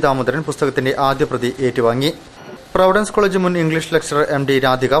ദീദി ദാമോദരൻ പുസ്തകത്തിന്റെ ആദ്യ പ്രതി ഏറ്റുവാങ്ങി. പ്രൊവിഡൻസ് കോളേജ് മുൻ ഇംഗ്ലീഷ് ലെക്ചറർ MD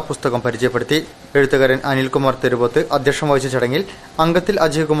രാധിക പുസ്തകം പരിചയപ്പെടുത്തി. എഴുത്തുകാരൻ അനിൽകുമാർ തെരുവോത്ത് അധ്യക്ഷം വഹിച്ച ചടങ്ങിൽ അംഗത്തിൽ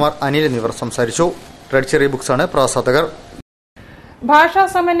അജയ്കുമാർ, അനിൽ എന്നിവർ സംസാരിച്ചു. Red cherry ബുക്സാണ് പ്രസാധകർ. ഭാഷാ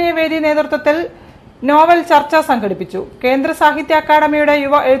സമന്വയവേദി നേതൃത്വത്തിൽ നോവൽ ചർച്ച സംഘടിപ്പിച്ചു. കേന്ദ്ര സാഹിത്യ അക്കാദമിയുടെ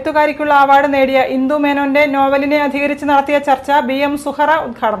യുവ എഴുത്തുകാരിക്കുള്ള അവാർഡ് നേടിയ ഇന്ദു മേനോന്റെ നോവലിനെ അധികരിച്ച് നടത്തിയ ചർച്ച BM സുഹറ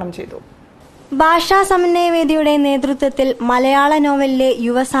ഉദ്ഘാടനം ചെയ്തു. ഭാഷാ സമന്വയവേദിയുടെ നേതൃത്വത്തിൽ മലയാള നോവലിലെ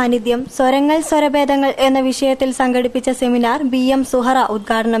യുവ സാന്നിധ്യം, സ്വരങ്ങൾ സ്വരഭേദങ്ങൾ എന്ന വിഷയത്തിൽ സംഘടിപ്പിച്ച സെമിനാർ BM സുഹറ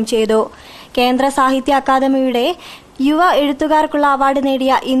ഉദ്ഘാടനം ചെയ്തു. കേന്ദ്ര സാഹിത്യ അക്കാദമിയുടെ യുവ എഴുത്തുകാർക്കുള്ള അവാർഡ്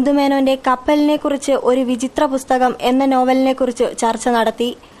നേടിയ ഇന്ദു മേനോന്റെ കപ്പലിനെ കുറിച്ച് ഒരു വിചിത്ര പുസ്തകം എന്ന നോവലിനെ കുറിച്ച് ചർച്ച നടത്തി.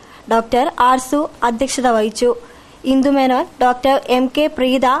 ഡോക്ടർ ആർസു അധ്യക്ഷത വഹിച്ചു. Indu Menon, doctor MK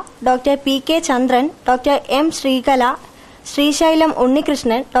Preetha, doctor PK ചന്ദ്രൻ, doctor M Sreekala, Srisailam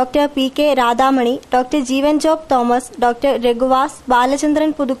Unnikrishnan, doctor PK Radhamani, doctor ജീവൻ job Thomas, doctor രഘുവാസ്,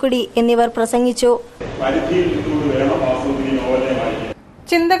 Balachandran Puthukkudi എന്നിവർ പ്രസംഗിച്ചു.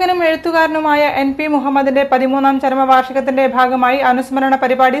 ചിന്തകനും എഴുത്തുകാരനുമായ NP മുഹമ്മദിന്റെ 13ാം ചരമവാർഷികത്തിന്റെ ഭാഗമായി അനുസ്മരണ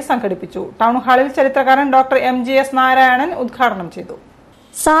പരിപാടി സംഘടിപ്പിച്ചു. ടൗൺ ഹാളിൽ ചരിത്രകാരൻ ഡോക്ടർ MGS നാരായണൻ ഉദ്ഘാടനം ചെയ്തു.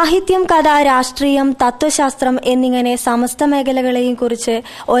 സാഹിത്യം, കഥ, രാഷ്ട്രീയം, തത്വശാസ്ത്രം എന്നിങ്ങനെ സമസ്ത മേഖലകളെയും കുറിച്ച്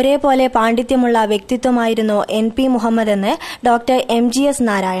ഒരേപോലെ പാണ്ഡിത്യമുള്ള വ്യക്തിത്വമായിരുന്നു NP മുഹമ്മദ് എന്ന് doctor MGS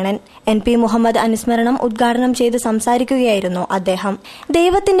Narayanan. NP Muhammad അനുസ്മരണം ഉദ്ഘാടനം ചെയ്ത് സംസാരിക്കുകയായിരുന്നു അദ്ദേഹം.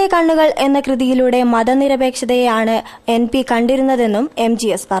 ദൈവത്തിന്റെ കണ്ണുകൾ എന്ന കൃതിയിലൂടെ മതനിരപേക്ഷതയെയാണ് NP കണ്ടിരുന്നതെന്നും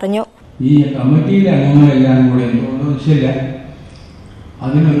MGS പറഞ്ഞു. ഈ കമ്മിറ്റിയിലെ അംഗങ്ങളെല്ലാം കൂടെ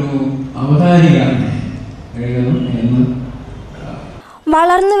അതിനൊരു അവതാരിക എഴുതണം എന്ന്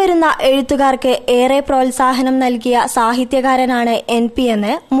വളർന്നുവരുന്ന എഴുത്തുകാർക്ക് ഏറെ പ്രോത്സാഹനം നൽകിയ സാഹിത്യകാരനാണ് NP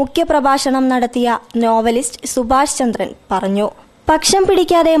എന്ന് മുഖ്യപ്രഭാഷണം നടത്തിയ നോവലിസ്റ്റ് സുഭാഷ് ചന്ദ്രൻ പറഞ്ഞു. പക്ഷം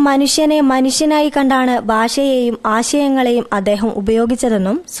പിടിക്കാതെ മനുഷ്യനെ മനുഷ്യനായി കണ്ടാണ് ഭാഷയെയും ആശയങ്ങളെയും അദ്ദേഹം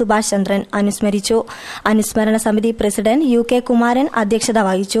ഉപയോഗിച്ചതെന്നും സുഭാഷ് ചന്ദ്രൻ അനുസ്മരിച്ചു. അനുസ്മരണ സമിതി പ്രസിഡന്റ് UK കുമാരൻ അധ്യക്ഷത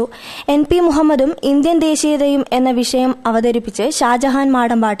വഹിച്ചു. NP മുഹമ്മദും ഇന്ത്യൻ ദേശീയതയും എന്ന വിഷയം അവതരിപ്പിച്ച് ഷാജഹാൻ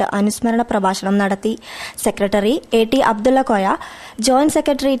മാടമ്പാട്ട് അനുസ്മരണ പ്രഭാഷണം നടത്തി. Secretary AT Abdulla Koya, joint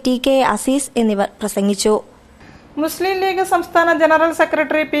secretary TK Azeez എന്നിവർ പ്രസംഗിച്ചു. മുസ്ലിം ലീഗ് സംസ്ഥാന ജനറൽ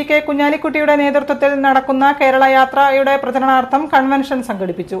സെക്രട്ടറി PK കുഞ്ഞാലിക്കുട്ടിയുടെ നേതൃത്വത്തിൽ നടക്കുന്ന കേരള യാത്രയുടെ പ്രചരണാർത്ഥം കൺവെൻഷൻ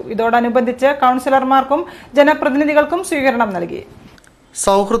സംഘടിപ്പിച്ചു. ഇതോടനുബന്ധിച്ച് കൌൺസിലർമാർക്കും ജനപ്രതിനിധികൾക്കും സ്വീകരണം നൽകി.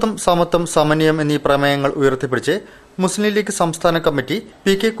 സൌഹൃദം, സമത്വം, സമന്വയം എന്നീ പ്രമേയങ്ങൾ ഉയർത്തിപ്പിടിച്ച് മുസ്ലിം ലീഗ് സംസ്ഥാന കമ്മിറ്റി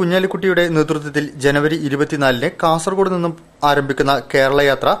PK കുഞ്ഞാലിക്കുട്ടിയുടെ നേതൃത്വത്തിൽ ജനുവരി 24 കാസർഗോഡ് നിന്നും ആരംഭിക്കുന്ന കേരള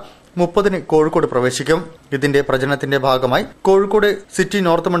യാത്ര 30 കോഴിക്കോട് പ്രവേശിക്കും. ഇതിന്റെ പ്രചരണത്തിന്റെ ഭാഗമായി കോഴിക്കോട് സിറ്റി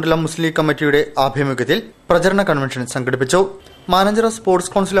നോർത്ത് മണ്ഡലം മുസ്ലിം ലീഗ് കമ്മിറ്റിയുടെ ആഭിമുഖ്യത്തിൽ പ്രചരണ കൺവെൻഷൻ സംഘടിപ്പിച്ചു. മാനഞ്ചിറ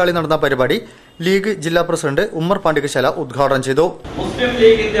സ്പോർട്സ് കൌൺസിൽ ഹാളിൽ നടന്ന പരിപാടി ലീഗ് ജില്ലാ പ്രസിഡന്റ് ഉമ്മർ പാണ്ടികശാല ഉദ്ഘാടനം ചെയ്തു. മുസ്ലിം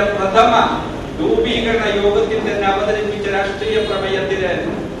ലീഗിന്റെ പ്രഥമ രൂപീകരണ യോഗത്തിൽ തന്നെ അവതരിപ്പിച്ച രാഷ്ട്രീയ പ്രമേയത്തിന്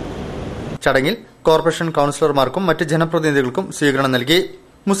ചടങ്ങിൽ കോർപ്പറേഷൻ കൌൺസിലർമാർക്കും മറ്റ് ജനപ്രതിനിധികൾക്കും സ്വീകരണം നൽകി.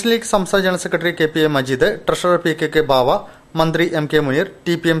 മുസ്ലിം ലീഗ് സംസ്ഥാന general secretary KPA Majeed, treasurer PKK ബാവ, മന്ത്രി MK Muneer,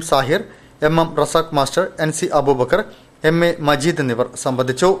 TPM Shahir, MM Razak master, NC Abubakar, MA Majeed എന്നിവർ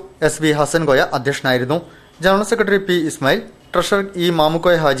സംബന്ധിച്ചു. SB ഹസൻകോയ അധ്യക്ഷനായിരുന്നു. General secretary P Ismail, treasurer E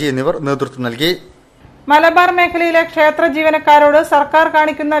Mamukkoya Haji എന്നിവർ നേതൃത്വം നൽകി. മലബാർ മേഖലയിലെ ക്ഷേത്ര ജീവനക്കാരോട് സർക്കാർ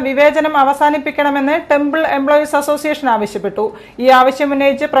കാണിക്കുന്ന വിവേചനം അവസാനിപ്പിക്കണമെന്ന് ടെമ്പിൾ എംപ്ലോയീസ് അസോസിയേഷൻ ആവശ്യപ്പെട്ടു. ഈ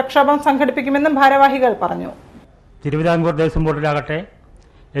ആവശ്യമുന്നയിച്ച് പ്രക്ഷോഭം സംഘടിപ്പിക്കുമെന്നും ഭാരവാഹികൾ പറഞ്ഞു. തിരുവിതാംകൂർ ദേവസ്വം ബോർഡിലാകട്ടെ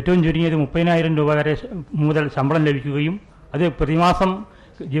ഏറ്റവും ചുരുങ്ങിയത് 30,000 രൂപ വരെ മുതൽ ശമ്പളം ലഭിക്കുകയും അത് പ്രതിമാസം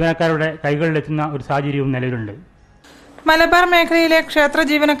ജീവനക്കാരുടെ കൈകളിലെത്തുന്ന ഒരു സാഹചര്യവും നിലവിലുണ്ട്. മലബാർ മേഖലയിലെ ക്ഷേത്ര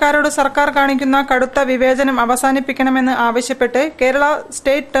ജീവനക്കാരോട് സർക്കാർ കാണിക്കുന്ന കടുത്ത വിവേചനം അവസാനിപ്പിക്കണമെന്ന് ആവശ്യപ്പെട്ട് Kerala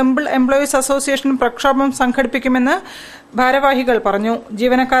state temple employees association പ്രക്ഷോഭം സംഘടിപ്പിക്കുമെന്ന് ഭാരവാഹികൾ പറഞ്ഞു.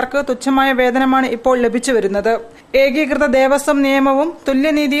 ജീവനക്കാർക്ക് തുച്ഛമായ വേതനമാണ് ഇപ്പോൾ ലഭിച്ചു വരുന്നത്. ഏകീകൃത ദേവസ്വം നിയമവും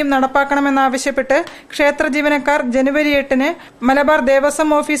തുല്യനീതിയും നടപ്പാക്കണമെന്നാവശ്യപ്പെട്ട് ക്ഷേത്ര ജീവനക്കാർ ജനുവരി 8 മലബാർ ദേവസ്വം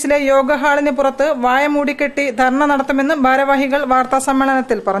ഓഫീസിലെ യോഗ ഹാളിന് പുറത്ത് വായ മൂടിക്കെട്ടി ധർണ നടത്തുമെന്നും ഭാരവാഹികൾ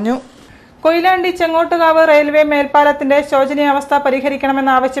വാർത്താസമ്മേളനത്തിൽ പറഞ്ഞു. കൊയിലാണ്ടി ചെങ്ങോട്ടുകാവ് റെയിൽവേ മേൽപ്പാലത്തിന്റെ ശോചനീയാവസ്ഥ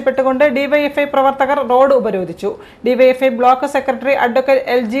പരിഹരിക്കണമെന്നാവശ്യപ്പെട്ടുകൊണ്ട് ഡിവൈഎഫ്ഐ പ്രവർത്തകർ റോഡ് ഉപരോധിച്ചു. DYFI block secretary advocate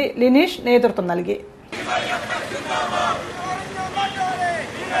LG Lineesh നേതൃത്വം നൽകി.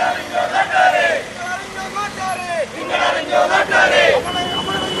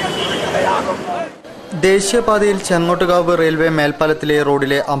 ദേശീയപാതയിൽ ചെങ്ങോട്ടുകാവ് റെയിൽവേ മേൽപ്പാലത്തിലെ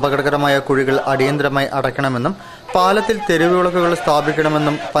റോഡിലെ അപകടകരമായ കുഴികൾ അടിയന്തരമായി അടയ്ക്കണമെന്നും പാലത്തിൽ തെരുവുവിളക്കുകൾ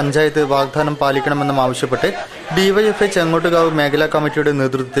സ്ഥാപിക്കണമെന്നും പഞ്ചായത്ത് വാഗ്ദാനം പാലിക്കണമെന്നും ആവശ്യപ്പെട്ട് ഡിവൈഎഫ്ഐ ചെങ്ങോട്ടുകാവ് മേഖലാ കമ്മിറ്റിയുടെ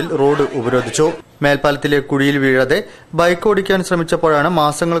നേതൃത്വത്തിൽ റോഡ് ഉപരോധിച്ചു. മേൽപ്പാലത്തിലെ കുഴിയിൽ വീഴാതെ ബൈക്ക് ഓടിക്കാൻ ശ്രമിച്ചപ്പോഴാണ്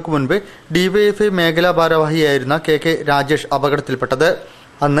മാസങ്ങൾക്ക് മുൻപ് ഡിവൈഎഫ്ഐ മേഖലാ ഭാരവാഹിയായിരുന്ന കെ രാജേഷ് അപകടത്തിൽപ്പെട്ടത്.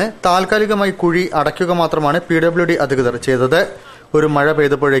 അന്ന് താൽക്കാലികമായി കുഴി അടയ്ക്കുക മാത്രമാണ് PWD അധികൃതർ ചെയ്തത്. ഒരു മഴ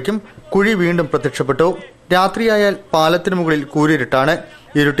പെയ്തപ്പോഴേക്കും കുഴി വീണ്ടും പ്രത്യക്ഷപ്പെട്ടു. രാത്രിയായാൽ പാലത്തിനു മുകളിൽ കൂരിരുട്ടാണ്.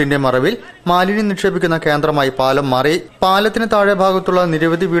 ഇരുട്ടിന്റെ മറവിൽ മാലിന്യം നിക്ഷേപിക്കുന്ന കേന്ദ്രമായി പാലം മാറി. പാലത്തിന് താഴെ ഭാഗത്തുള്ള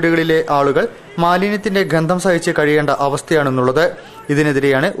നിരവധി വീടുകളിലെ ആളുകൾ മാലിന്യത്തിന്റെ ഗന്ധം സഹിച്ച് കഴിയേണ്ട അവസ്ഥയാണെന്നുള്ളത്.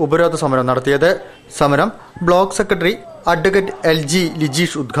 ഇതിനെതിരെയാണ് ഉപരോധ സമരം നടത്തിയത്. സമരം block secretary advocate LG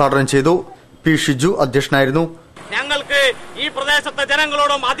Lijeesh ഉദ്ഘാടനം ചെയ്തു. P ഷിജു അധ്യക്ഷനായിരുന്നു. ഞങ്ങൾക്ക് ഈ പ്രദേശത്തെ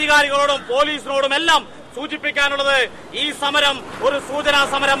ജനങ്ങളോടും അധികാരികളോടും പോലീസിനോടും എല്ലാം സൂചിപ്പിക്കാനുള്ളത് ഈ സമരം ഒരു സൂചനാ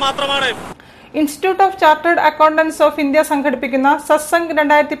സമരം മാത്രമാണ്. Institute of chartered accountants of India സംഘടിപ്പിക്കുന്ന സത്സംഗ്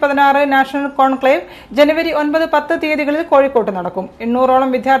 2016 നാഷണൽ കോൺക്ലേവ് ജനുവരി 9-10 തീയതികളിൽ കോഴിക്കോട്ട് നടക്കും. 800ഓളം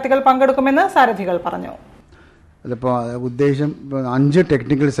വിദ്യാർത്ഥികൾ പങ്കെടുക്കുമെന്ന് സാരഥികൾ പറഞ്ഞു. അതിപ്പോൾ ഉദ്ദേശം 5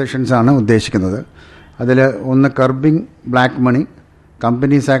 ടെക്നിക്കൽ സെഷൻസ് ആണ് ഉദ്ദേശിക്കുന്നത്. അതിൽ ഒന്ന് കർബിംഗ് black money,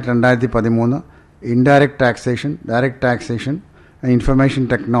 companies act 2013, indirect taxation, direct taxation, information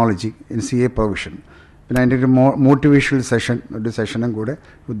technology in CA provision. പിന്നെ അതിൻ്റെ ഒരു മോട്ടിവേഷണൽ സെഷനും കൂടെ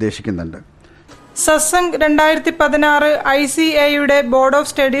ഉദ്ദേശിക്കുന്നുണ്ട്. സത്സംഗ് 2016 ICAയുടെ ബോർഡ് ഓഫ്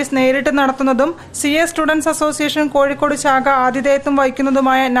സ്റ്റഡീസ് നേരിട്ട് നടത്തുന്നതും CA സ്റ്റുഡൻസ് അസോസിയേഷൻ കോഴിക്കോട് ശാഖ ആതിഥേയത്വം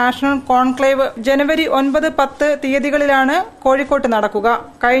വഹിക്കുന്നതുമായ നാഷണൽ കോൺക്ലേവ് ജനുവരി 9-10 തീയതികളിലാണ് കോഴിക്കോട്ട് നടക്കുക.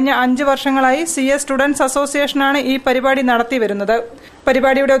 കഴിഞ്ഞ 5 വർഷങ്ങളായി CA സ്റ്റുഡൻസ് അസോസിയേഷനാണ് ഈ പരിപാടി നടത്തിവരുന്നത്.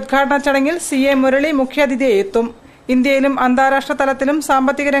 പരിപാടിയുടെ ഉദ്ഘാടന ചടങ്ങിൽ CA മുരളി മുഖ്യാതിഥിയായി എത്തും. ഇന്ത്യയിലും അന്താരാഷ്ട്ര തലത്തിലും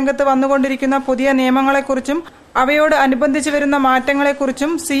സാമ്പത്തിക രംഗത്ത് വന്നുകൊണ്ടിരിക്കുന്ന പുതിയ നിയമങ്ങളെക്കുറിച്ചും അവയോട് അനുബന്ധിച്ച് വരുന്ന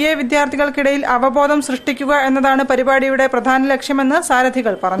മാറ്റങ്ങളെക്കുറിച്ചും CA വിദ്യാർത്ഥികൾക്കിടയിൽ അവബോധം സൃഷ്ടിക്കുക എന്നതാണ് പരിപാടിയുടെ പ്രധാന ലക്ഷ്യമെന്ന്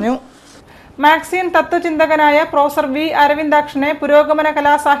സാരഥികൾ പറഞ്ഞു. മാക്സിയൻ തത്വചിന്തകനായ പ്രൊഫസർ V അരവിന്ദാക്ഷനെ പുരോഗമന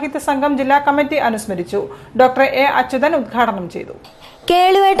കലാസാഹിത്യ സംഘം ജില്ലാ കമ്മിറ്റി അനുസ്മരിച്ചു. ഡോക്ടർ A അച്യുതൻ ഉദ്ഘാടനം ചെയ്തു.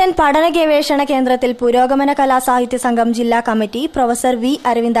 കേളുവേട്ടൻ പഠന ഗവേഷണ കേന്ദ്രത്തിൽ പുരോഗമന കലാസാഹിത്യ സംഘം ജില്ലാ കമ്മിറ്റി പ്രൊഫസർ V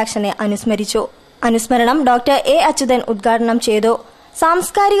അരവിന്ദാക്ഷനെ അനുസ്മരിച്ചു. അനുസ്മരണം ഡോക്ടർ A അച്യുതൻ ഉദ്ഘാടനം ചെയ്തു.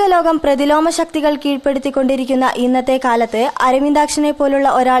 സാംസ്കാരിക ലോകം പ്രതിലോമ ശക്തികൾ കീഴ്പ്പെടുത്തിക്കൊണ്ടിരിക്കുന്ന ഇന്നത്തെ കാലത്ത് അരവിന്ദാക്ഷനെ പോലുള്ള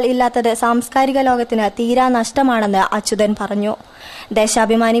ഒരാൾ ഇല്ലാത്തത് സാംസ്കാരിക ലോകത്തിന് തീരാ നഷ്ടമാണെന്ന് അച്യുതൻ പറഞ്ഞു.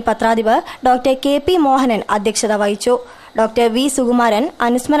 ദേശാഭിമാനി പത്രാധിപർ ഡോക്ടർ KP മോഹനൻ അധ്യക്ഷത വഹിച്ചു. ഡോക്ടർ V സുകുമാരൻ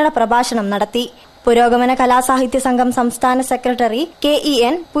അനുസ്മരണ പ്രഭാഷണം നടത്തി. പുരോഗമന കലാസാഹിത്യ സംഘം സംസ്ഥാന സെക്രട്ടറി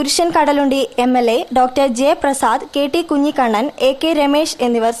KEN പുരുഷൻ Kadalundi MLA doctor J Prasad, KT Kunhikannan, AK Ramesh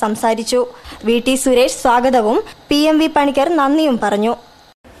എന്നിവർ സംസാരിച്ചു. VT സുരേഷ് സ്വാഗതവും PMV പണിക്കർ നന്ദിയും പറഞ്ഞു.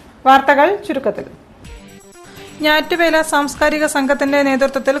 വാർത്തകൾ ചുരുക്കത്തിൽ. ഞാറ്റുവേല സാംസ്കാരിക സംഘത്തിന്റെ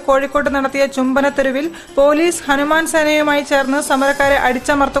നേതൃത്വത്തിൽ കോഴിക്കോട്ട് നടത്തിയ ചുംബനത്തെരുവിൽ പോലീസ് ഹനുമാൻ സേനയുമായി ചേർന്ന് സമരക്കാരെ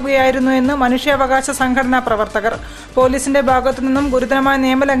അടിച്ചമർത്തുകയായിരുന്നു എന്ന് മനുഷ്യാവകാശ സംഘടനാ പ്രവർത്തകർ. പോലീസിന്റെ ഭാഗത്തുനിന്നും ഗുരുതരമായ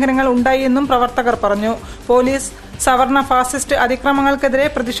നിയമലംഘനങ്ങൾ ഉണ്ടായി എന്നും പ്രവർത്തകർ പറഞ്ഞു. പോലീസ് സവർണ ഫാസിസ്റ്റ് അതിക്രമങ്ങൾക്കെതിരെ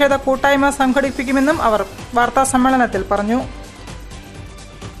പ്രതിഷേധ കൂട്ടായ്മ സംഘടിപ്പിക്കുമെന്നും അവർ വാർത്താസമ്മേളനത്തിൽ പറഞ്ഞു.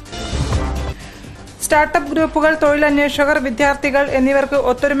 സ്റ്റാർട്ടപ്പ് ഗ്രൂപ്പുകൾ, തൊഴിലന്വേഷകർ, വിദ്യാർത്ഥികൾ എന്നിവർക്ക്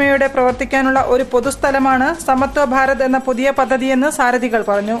ഒത്തൊരുമയോടെ പ്രവർത്തിക്കാനുള്ള ഒരു പൊതുസ്ഥലമാണ് സമത്വ ഭാരത് എന്ന പുതിയ പദ്ധതിയെന്ന് സാരഥികൾ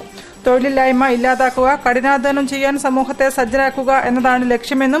പറഞ്ഞു. തൊഴിലില്ലായ്മ ഇല്ലാതാക്കുക, കഠിനാധ്വാനം ചെയ്യാൻ സമൂഹത്തെ സജ്ജരാക്കുക എന്നതാണ്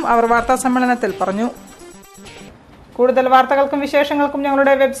ലക്ഷ്യമെന്നും അവർ വാർത്താസമ്മേളനത്തിൽ പറഞ്ഞു. കൂടുതൽ വാർത്തകൾക്കും വിശേഷങ്ങൾക്കും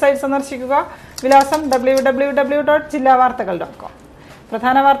ഞങ്ങളുടെ വെബ്സൈറ്റ് സന്ദർശിക്കുക. വിലാസം www.jillavarthakal.com.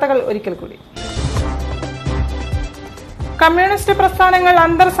 പ്രധാന വാർത്തകൾ ഒരിക്കൽ കൂടി. കമ്മ്യൂണിസ്റ്റ് പ്രസ്ഥാനങ്ങൾ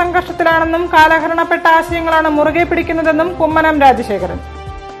അന്തർസംഘർഷത്തിലാണെന്നും കാലഹരണപ്പെട്ട ആശയങ്ങളാണ് മുറുകെ പിടിക്കുന്നതെന്നും കുമ്മനം രാജശേഖരൻ.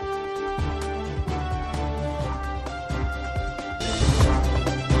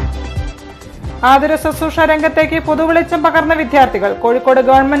 ആതുര ശുശ്രൂഷ രംഗത്തേക്ക് പുതുവെളിച്ചം പകർന്ന വിദ്യാർത്ഥികൾ. കോഴിക്കോട്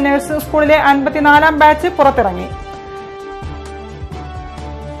ഗവൺമെന്റ് നഴ്സിംഗ് സ്കൂളിലെ 54ാം ബാച്ച് പുറത്തിറങ്ങി.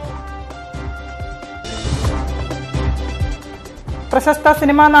 പ്രശസ്ത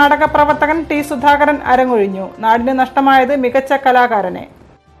സിനിമാ നാടക പ്രവർത്തകൻ T സുധാകരൻ അരങ്ങൊഴിഞ്ഞു. നാടിന് നഷ്ടമായത് മികച്ച കലാകാരനെ.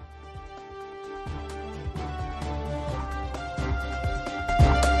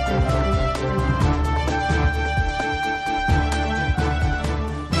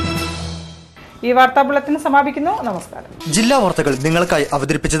 ഈ വാർത്താ ബുള്ളറ്റിൻ സമാപിക്കുന്നു. നമസ്കാരം. ജില്ലാ വാർത്തകൾ നിങ്ങൾക്കായി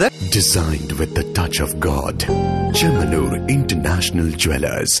അവതരിപ്പിച്ചത് Designed with the touch of God. Chemanur International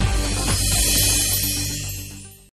Jewelers.